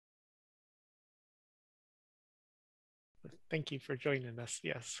Thank you for joining us.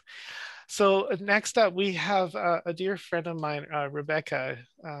 Yes. So next up, we have a dear friend of mine, Rebecca.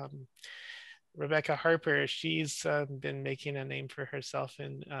 Rebecca Harper. She's been making a name for herself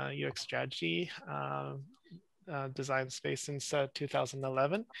in UX strategy, design space since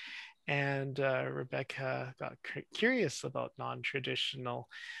 2011. And Rebecca got curious about non-traditional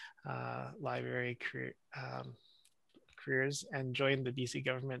library careers and joined the BC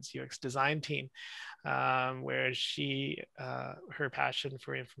government's UX design team, where her passion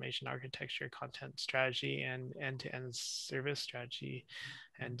for information architecture, content strategy, and end-to-end service strategy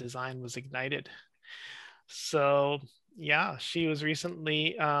and design was ignited. So yeah, she was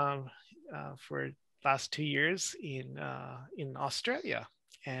recently for last 2 years in Australia,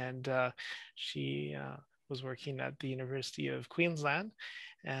 and she was working at the University of Queensland.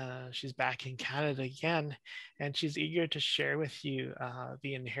 She's back in Canada again, and she's eager to share with you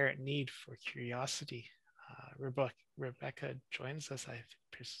the inherent need for curiosity. Rebecca joins us,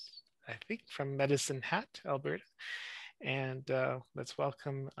 I think, from Medicine Hat, Alberta. And let's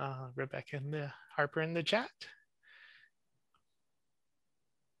welcome Rebecca and Harper in the chat.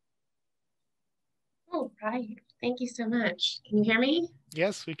 Oh, right. Thank you so much. Can you hear me?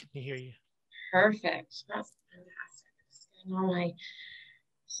 Yes, we can hear you. Perfect. That's fantastic. Just getting all my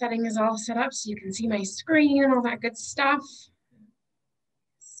settings all set up so you can see my screen and all that good stuff.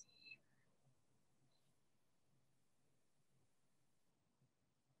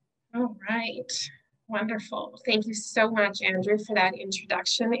 All right. Wonderful. Thank you so much, Andrew, for that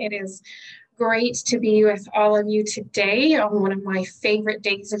introduction. It is great to be with all of you today on one of my favorite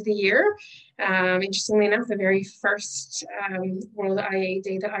days of the year. Interestingly enough, the very first World IA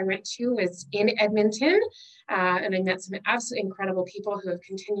Day that I went to was in Edmonton, and I met some absolutely incredible people who have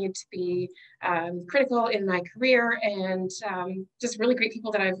continued to be critical in my career, and just really great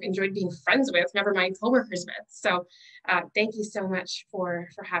people that I've enjoyed being friends with, never mind coworkers with. So thank you so much for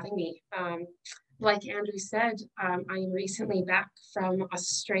having me. Like Andrew said, I am recently back from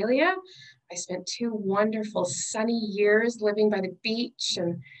Australia. I spent 2 wonderful sunny years living by the beach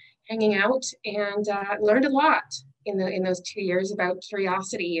and hanging out, and learned a lot in those 2 years about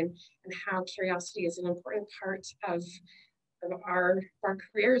curiosity and how curiosity is an important part of our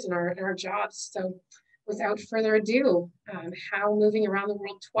careers and our jobs. So without further ado, how moving around the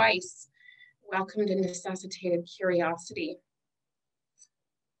world twice welcomed and necessitated curiosity.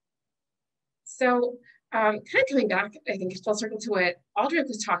 So kind of coming back, I think, full circle to what Aldrich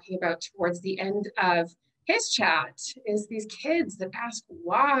was talking about towards the end of his chat, is these kids that ask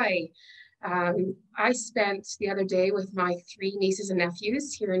why. I spent the other day with my 3 nieces and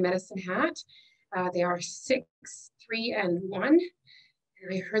nephews here in Medicine Hat. They are 6, 3, and 1.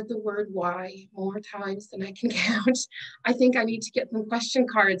 And I heard the word why more times than I can count. I think I need to get them question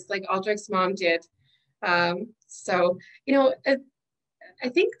cards like Aldrich's mom did. So, you know, I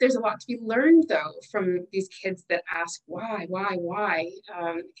think there's a lot to be learned, though, from these kids that ask why. It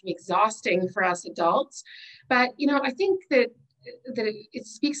can be exhausting for us adults. But, you know, I think that it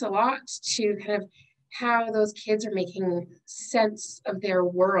speaks a lot to kind of how those kids are making sense of their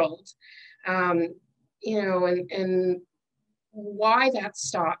world, you know, and why that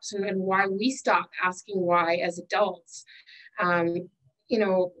stops, and why we stop asking why as adults. You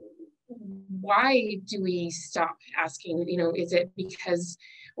know, why do we stop asking? You know, is it because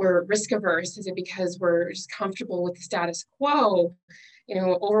we're risk averse? Is it because we're just comfortable with the status quo? You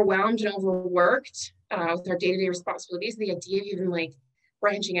know, overwhelmed and overworked with our day-to-day responsibilities? The idea of even like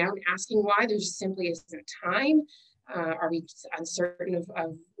branching out and asking why, there just simply isn't time. Are we uncertain of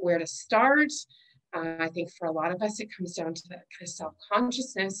where to start? I think for a lot of us, it comes down to that kind of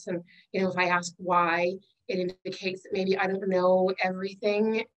self-consciousness. And, you know, if I ask why, it indicates that maybe I don't know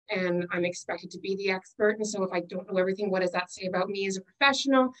everything and I'm expected to be the expert. And so if I don't know everything, what does that say about me as a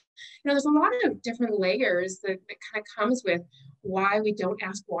professional? You know, there's a lot of different layers that kind of comes with why we don't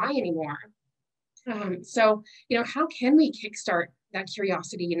ask why anymore. So, you know, how can we kickstart that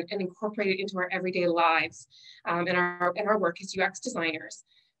curiosity and incorporate it into our everyday lives and our work as UX designers?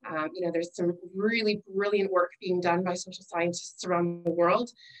 You know, there's some really brilliant work being done by social scientists around the world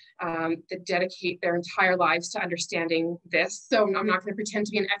that dedicate their entire lives to understanding this. So I'm not going to pretend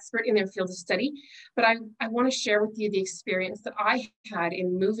to be an expert in their field of study, but I want to share with you the experience that I had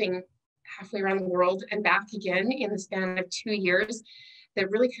in moving halfway around the world and back again in the span of 2 years, that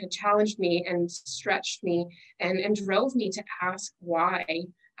really kind of challenged me and stretched me and drove me to ask why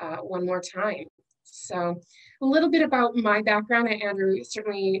one more time. So a little bit about my background. Andrew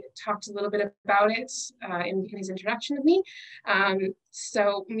certainly talked a little bit about it in his introduction of me.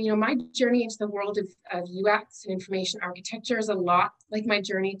 So, you know, my journey into the world of UX and information architecture is a lot like my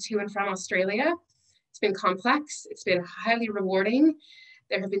journey to and from Australia. It's been complex. It's been highly rewarding.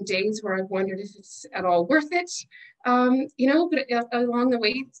 There have been days where I've wondered if it's at all worth it, but along the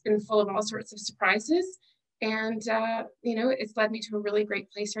way, it's been full of all sorts of surprises. And, it's led me to a really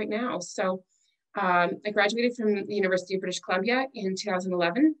great place right now. So I graduated from the University of British Columbia in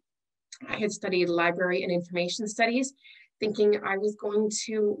 2011. I had studied library and information studies, thinking I was going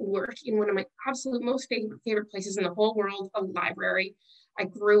to work in one of my absolute most favorite places in the whole world, a library. I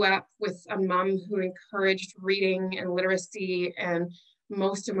grew up with a mom who encouraged reading and literacy, and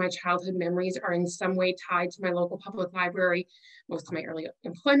most of my childhood memories are in some way tied to my local public library. Most of my early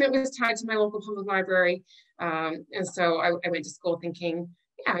employment was tied to my local public library. And so I went to school thinking,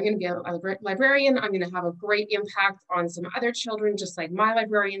 yeah, I'm going to be a librarian. I'm going to have a great impact on some other children, just like my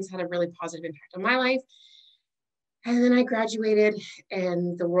librarians had a really positive impact on my life. And then I graduated,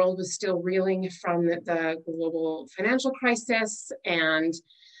 and the world was still reeling from the global financial crisis, and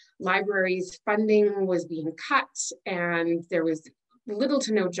libraries' funding was being cut, and there was little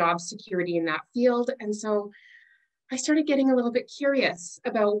to no job security in that field. And so I started getting a little bit curious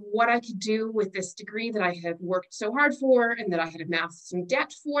about what I could do with this degree that I had worked so hard for, and that I had amassed some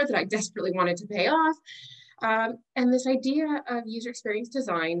debt for, that I desperately wanted to pay off. And this idea of user experience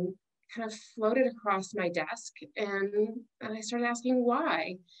design kind of floated across my desk, and I started asking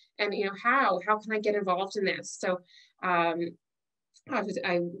why, and how can I get involved in this? So I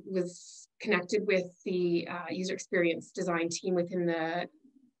was connected with the user experience design team within the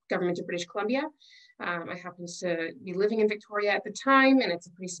government of British Columbia. I happened to be living in Victoria at the time, and it's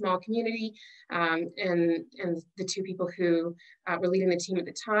a pretty small community. And the two people who were leading the team at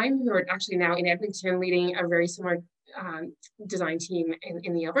the time, who are actually now in Edmonton leading a very similar design team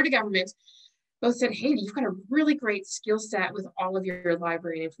in the Alberta government, both said, hey, you've got a really great skill set with all of your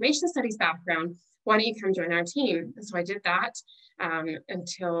library and information studies background. Why don't you come join our team? And so I did that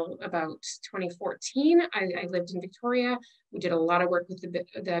until about 2014. I lived in Victoria. We did a lot of work with the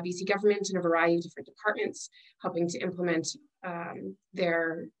BC government in a variety of different departments, helping to implement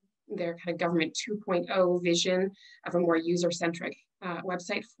their kind of government 2.0 vision of a more user-centric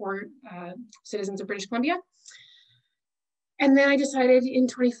website for citizens of British Columbia. And then I decided in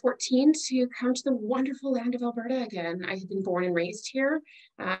 2014 to come to the wonderful land of Alberta again. I had been born and raised here,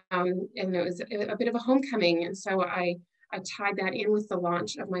 and it was a bit of a homecoming. And so I tied that in with the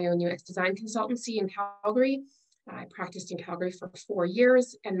launch of my own UX design consultancy in Calgary. I practiced in Calgary for 4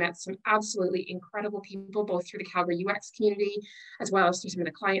 years and met some absolutely incredible people, both through the Calgary UX community, as well as through some of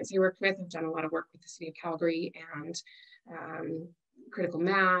the clients I worked with. I've done a lot of work with the city of Calgary and Critical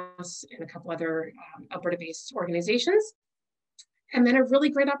Mass and a couple other Alberta-based organizations. And then a really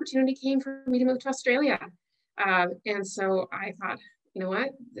great opportunity came for me to move to Australia. And so I thought, you know what,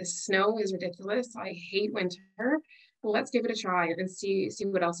 this snow is ridiculous. I hate winter. Well, let's give it a try and see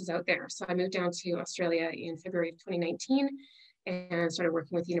what else is out there. So I moved down to Australia in February of 2019 and started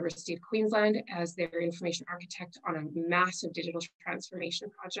working with the University of Queensland as their information architect on a massive digital transformation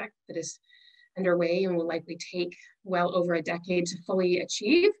project that is underway and will likely take well over a decade to fully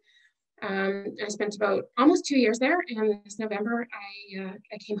achieve. I spent about almost 2 years there, and this November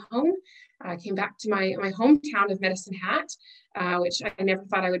I came home. I came back to my hometown of Medicine Hat, which I never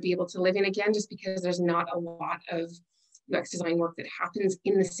thought I would be able to live in again, just because there's not a lot of UX design work that happens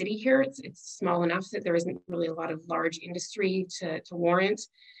in the city here. It's small enough that there isn't really a lot of large industry to warrant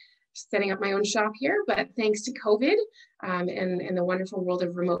setting up my own shop here. But thanks to COVID and the wonderful world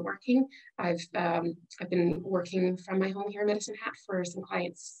of remote working, I've been working from my home here in Medicine Hat for some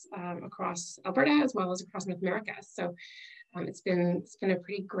clients across Alberta as well as across North America. So it's been a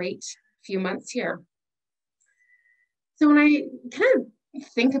pretty great few months here. So when I kind of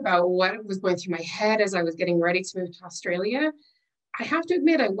think about what was going through my head as I was getting ready to move to Australia, I have to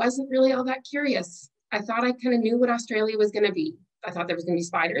admit I wasn't really all that curious. I thought I kind of knew what Australia was going to be. I thought there was going to be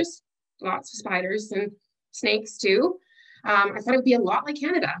spiders, lots of spiders, and snakes too. I thought it would be a lot like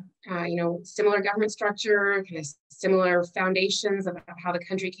Canada, similar government structure, kind of similar foundations of how the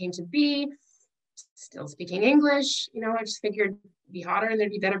country came to be, still speaking English. I just figured it'd be hotter and there'd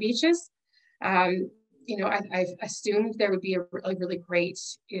be better beaches. I've assumed there would be a really great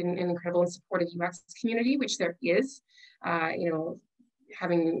and incredible and supportive UX community, which there is.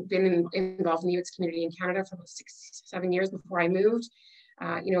 Having been involved in the UX community in Canada for about 6-7 years before I moved,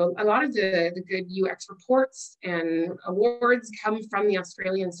 a lot of the good UX reports and awards come from the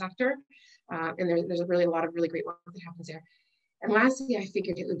Australian sector, and there's really a lot of really great work that happens there. And lastly, I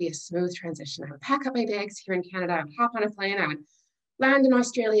figured it would be a smooth transition. I would pack up my bags here in Canada, I would hop on a plane, I would land in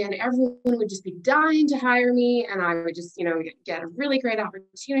Australia, and everyone would just be dying to hire me, and I would just, get a really great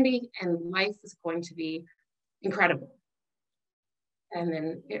opportunity, and life was going to be incredible. And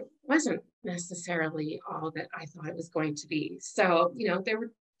then it wasn't necessarily all that I thought it was going to be. So, you know, there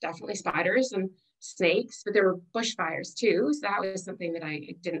were definitely spiders and snakes, but there were bushfires too. So that was something that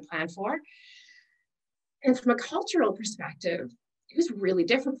I didn't plan for. And from a cultural perspective, it was really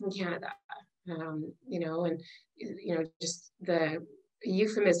different from Canada, you know, and, you know, just the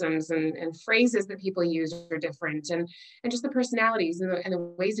euphemisms and phrases that people use are different, and just the personalities and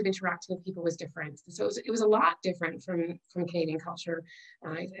the ways of interacting with people was different. So it was a lot different from Canadian culture.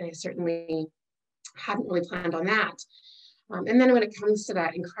 I certainly hadn't really planned on that. And then when it comes to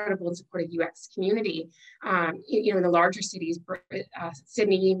that incredible and supportive UX community, you know, in the larger cities,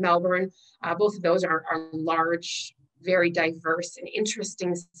 Sydney, Melbourne, both of those are large, very diverse and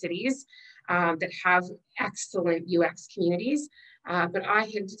interesting cities that have excellent UX communities. But I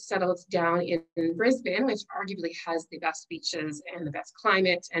had settled down in Brisbane, which arguably has the best beaches and the best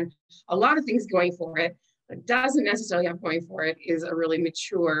climate and a lot of things going for it. But doesn't necessarily have going for it is a really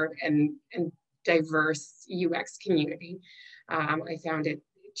mature and diverse UX community. I found it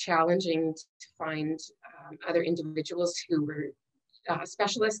challenging to find other individuals who were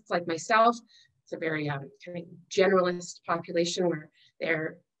specialists like myself. It's a very kind of generalist population where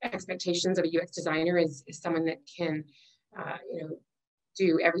their expectations of a UX designer is someone that can you know,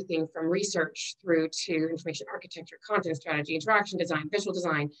 do everything from research through to information architecture, content strategy, interaction design, visual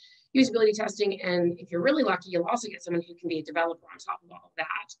design, usability testing. And if you're really lucky, you'll also get someone who can be a developer on top of all of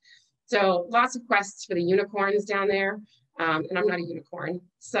that. So lots of quests for the unicorns down there. And I'm not a unicorn.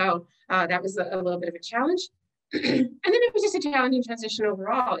 So that was a little bit of a challenge. And then it was just a challenging transition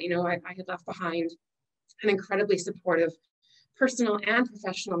overall. You know, I had left behind an incredibly supportive personal and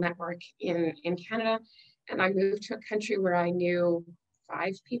professional network in Canada. And I moved to a country where I knew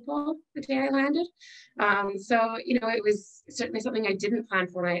 5 people the day I landed. So, you know, it was certainly something I didn't plan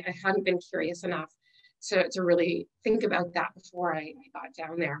for. And I hadn't been curious enough to really think about that before I got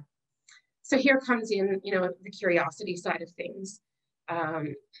down there. So here comes in, you know, the curiosity side of things.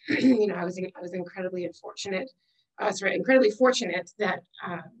 You know, I was incredibly fortunate that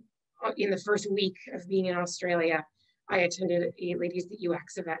in the first week of being in Australia, I attended a Ladies at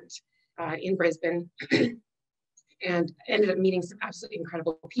UX event in Brisbane and ended up meeting some absolutely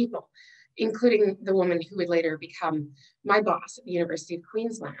incredible people, including the woman who would later become my boss at the University of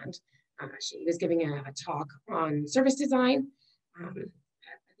Queensland. She was giving a talk on service design at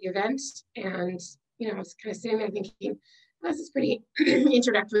the event. And, you know, I was kind of sitting there thinking, this is pretty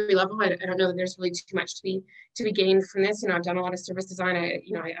introductory level. I don't know that there's really too much to be gained from this. You know, I've done a lot of service design. I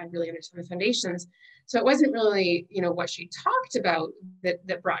really understand the foundations. So it wasn't really, you know, what she talked about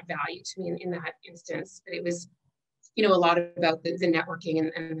that brought value to me in that instance. But it was, you know, a lot about the networking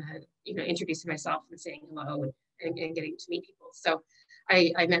and the, you know, introducing myself and saying hello and getting to meet people. So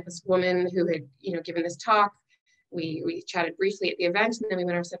I met this woman who had, you know, given this talk. We chatted briefly at the event, and then we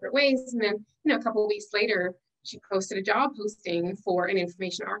went our separate ways. And then, you know, a couple of weeks later, she posted a job posting for an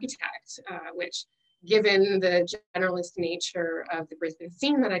information architect, which, given the generalist nature of the Brisbane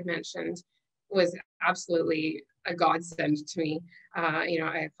scene that I'd mentioned, was absolutely a godsend to me. You know,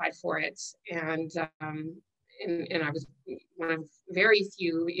 I applied for it, and I was one of very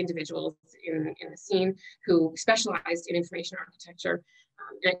few individuals in the scene who specialized in information architecture.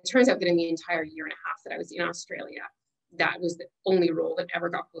 And it turns out that in the entire year and a half that I was in Australia, that was the only role that ever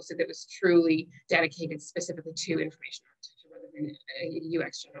got posted that was truly dedicated specifically to information architecture rather than a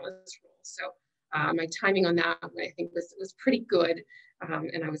UX generalist role. So my timing on that, I think, was pretty good.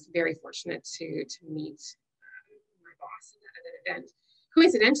 And I was very fortunate to meet my boss at that event.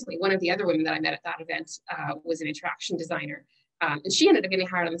 Coincidentally, one of the other women that I met at that event was an interaction designer. And she ended up getting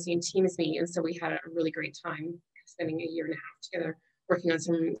hired on the same team as me. And so we had a really great time spending a year and a half together working on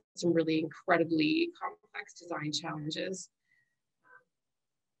some really incredibly complex design challenges.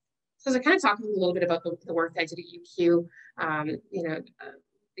 So to kind of talk a little bit about the work I did at UQ, you know,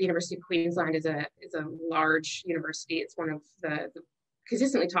 the University of Queensland is a large university. It's one of the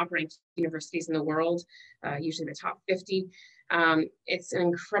consistently top-ranked universities in the world, usually the top 50. It's an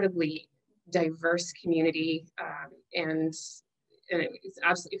incredibly diverse community, and it's an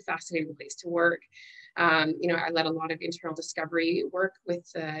absolutely fascinating place to work. You know, I led a lot of internal discovery work with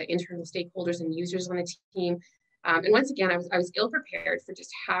internal stakeholders and users on the team. And once again, I was ill-prepared for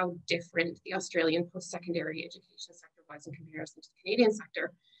just how different the Australian post-secondary education sector was in comparison to the Canadian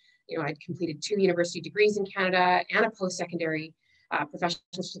sector. You know, I'd completed 2 university degrees in Canada and a post-secondary professional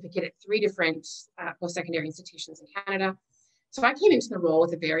certificate at 3 different post-secondary institutions in Canada. So I came into the role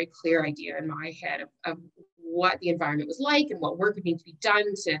with a very clear idea in my head of what the environment was like and what work would need to be done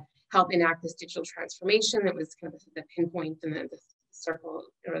to help enact this digital transformation that was kind of the pinpoint and the circle,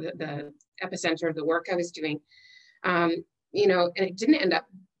 or the epicenter of the work I was doing. and it didn't end up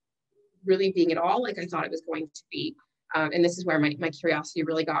really being at all like I thought it was going to be. And this is where my curiosity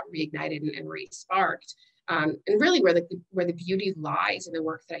really got reignited and re-sparked. And really where the beauty lies in the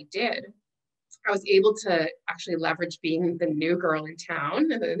work that I did. I was able to actually leverage being the new girl in town,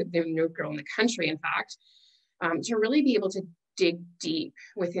 the new girl in the country, in fact, to really be able to dig deep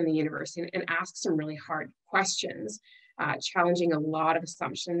within the university and ask some really hard questions, challenging a lot of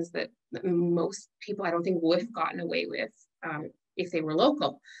assumptions that most people I don't think would have gotten away with if they were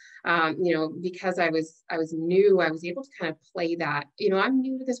local. Because I was new, I was able to kind of play that, I'm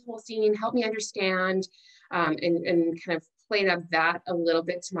new to this whole scene, help me understand, and kind of played up that a little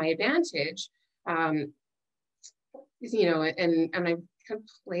bit to my advantage. And I kind of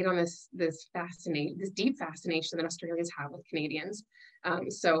played on this deep fascination that Australians have with Canadians.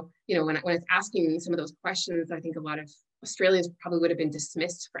 So when I was asking some of those questions, I think a lot of Australians probably would have been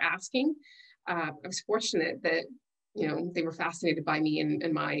dismissed for asking. I was fortunate that they were fascinated by me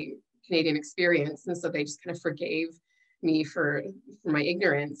and my Canadian experience, and so they just kind of forgave me for my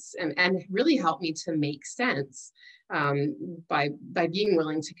ignorance and really helped me to make sense by being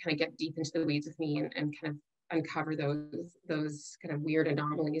willing to kind of get deep into the weeds with me and kind of uncover those kind of weird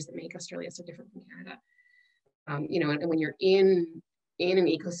anomalies that make Australia so different from Canada. And when you're in an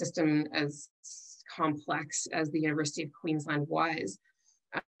ecosystem as complex as the University of Queensland was,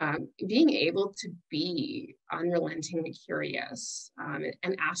 being able to be unrelentingly curious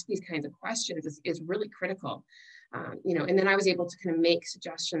and ask these kinds of questions is really critical. And then I was able to kind of make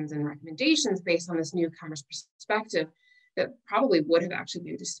suggestions and recommendations based on this newcomer's perspective that probably would have actually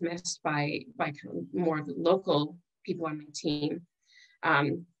been dismissed by kind of more of the local people on my team.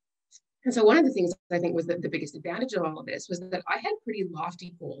 And so one of the things I think was the biggest advantage of all of this was that I had pretty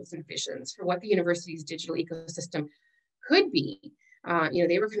lofty goals and visions for what the university's digital ecosystem could be.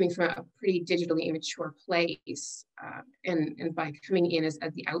 They were coming from a pretty digitally immature place. And by coming in as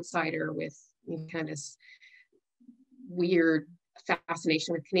the outsider with kind of this weird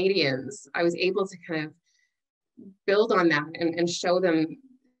fascination with Canadians, I was able to kind of build on that and show them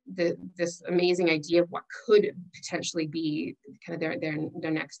this amazing idea of what could potentially be kind of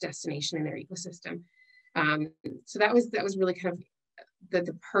their next destination in their ecosystem. So that was really kind of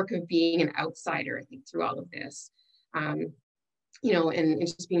the perk of being an outsider, I think, through all of this. And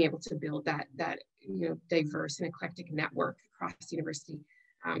just being able to build that diverse and eclectic network across the university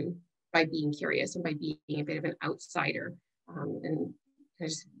by being curious and by being a bit of an outsider and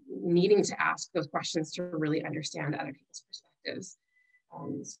just needing to ask those questions to really understand other people's perspectives.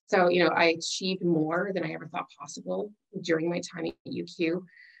 So I achieved more than I ever thought possible during my time at UQ.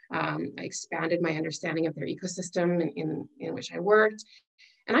 I expanded my understanding of their ecosystem in which I worked.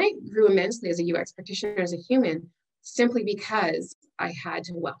 And I grew immensely as a UX practitioner, as a human, simply because I had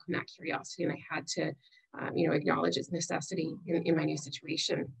to welcome that curiosity and I had to, acknowledge its necessity in my new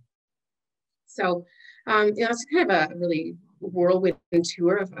situation. So, it's kind of a really whirlwind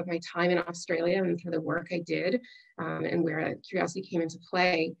tour of my time in Australia and for the work I did and where curiosity came into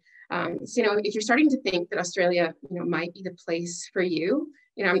play. So, if you're starting to think that Australia, might be the place for you,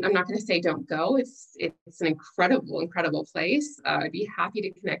 I'm not going to say don't go. It's an incredible place. I'd be happy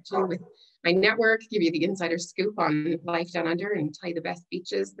to connect you with my network, give you the insider scoop on life down under and tell you the best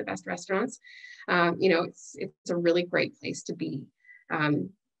beaches, the best restaurants. It's a really great place to be.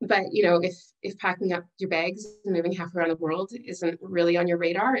 But if packing up your bags and moving half around the world isn't really on your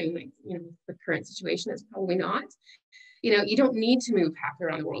radar, and the current situation is probably not, you don't need to move half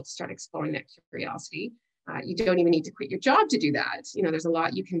around the world to start exploring that curiosity. You don't even need to quit your job to do that. There's a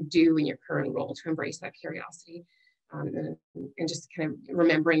lot you can do in your current role to embrace that curiosity, and just kind of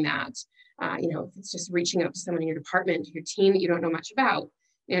remembering that. If it's just reaching out to someone in your department, your team that you don't know much about,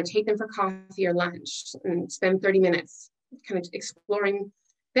 take them for coffee or lunch and spend 30 minutes kind of exploring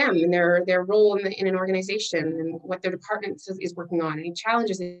them and their role in an organization and what their department is working on, any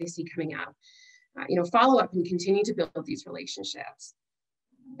challenges they see coming up. Follow up and continue to build these relationships.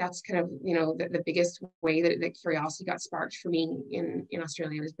 That's kind of, the biggest way that curiosity got sparked for me in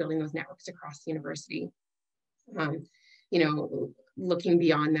Australia was building those networks across the university. Looking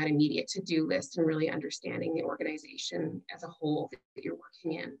beyond that immediate to-do list and really understanding the organization as a whole that you're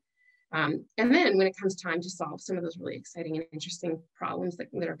working in. And then when it comes time to solve some of those really exciting and interesting problems that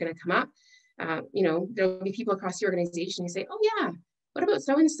are going to come up, there'll be people across the organization who say, oh yeah, what about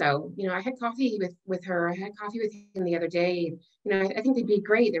so-and-so? I had coffee with her. I had coffee with him the other day. I think they'd be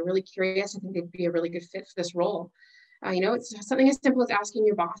great. They're really curious. I think they'd be a really good fit for this role. It's something as simple as asking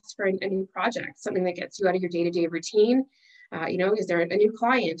your boss for a new project, something that gets you out of your day-to-day routine. Is there a new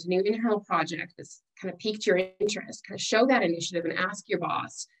client, a new internal project that's kind of piqued your interest? Kind of show that initiative and ask your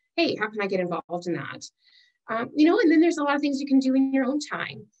boss, hey, how can I get involved in that? And then there's a lot of things you can do in your own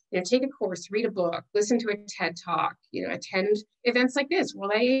time. Take a course, read a book, listen to a TED talk, attend events like this,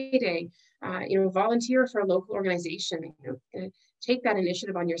 World IA Day, volunteer for a local organization. Take that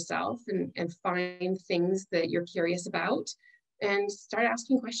initiative on yourself and find things that you're curious about and start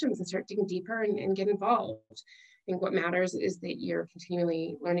asking questions and start digging deeper and get involved. I think what matters is that you're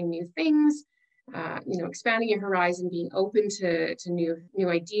continually learning new things, expanding your horizon, being open to new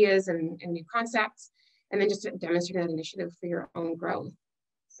ideas and new concepts, and then just demonstrating that initiative for your own growth.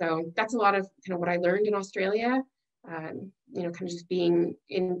 So that's a lot of kind of what I learned in Australia, kind of just being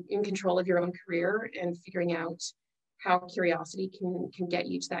in control of your own career and figuring out how curiosity can get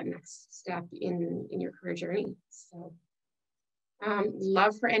you to that next step in your career journey. So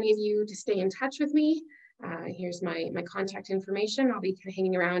love for any of you to stay in touch with me. Here's my contact information. I'll be kind of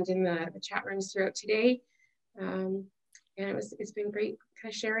hanging around in the chat rooms throughout today. And it's been great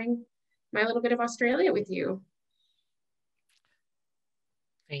kind of sharing my little bit of Australia with you.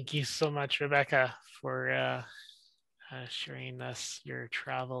 Thank you so much, Rebecca, for sharing us your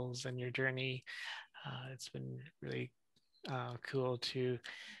travels and your journey. It's been really cool to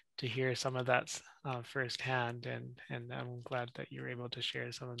hear some of that firsthand, and I'm glad that you're able to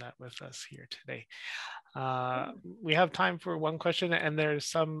share some of that with us here today. We have time for one question, and there's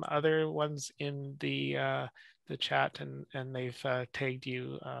some other ones in the chat, and they've tagged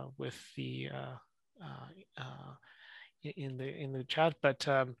you with the in the chat. But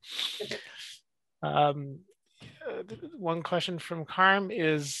one question from Carm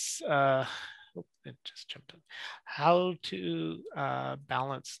is, it just jumped in. How to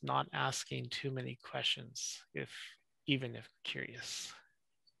balance not asking too many questions, even if curious,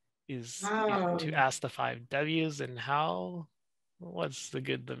 is to ask the 5 W's, and what's the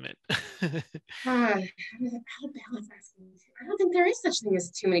good limit? How to balance asking? I don't think there is such thing as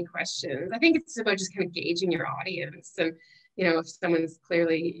too many questions. I think it's about just kind of gauging your audience. And, if someone's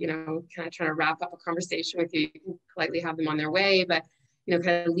clearly, kind of trying to wrap up a conversation with you, you can politely have them on their way, but,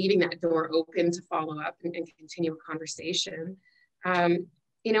 kind of leaving that door open to follow up and continue a conversation. I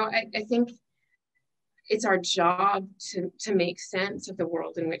think it's our job to make sense of the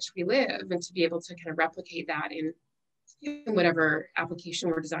world in which we live and to be able to kind of replicate that in whatever application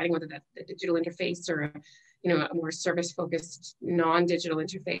we're designing, whether that's the digital interface or a more service-focused non-digital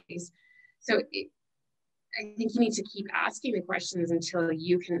interface. So I think you need to keep asking the questions until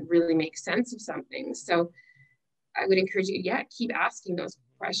you can really make sense of something. So I would encourage you, keep asking those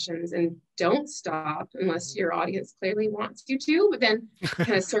questions and don't stop unless your audience clearly wants you to, but then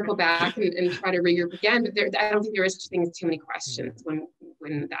kind of circle back and try to regroup again. But I don't think there is such a thing as too many questions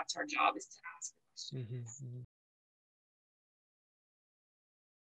when that's our job, is to ask questions.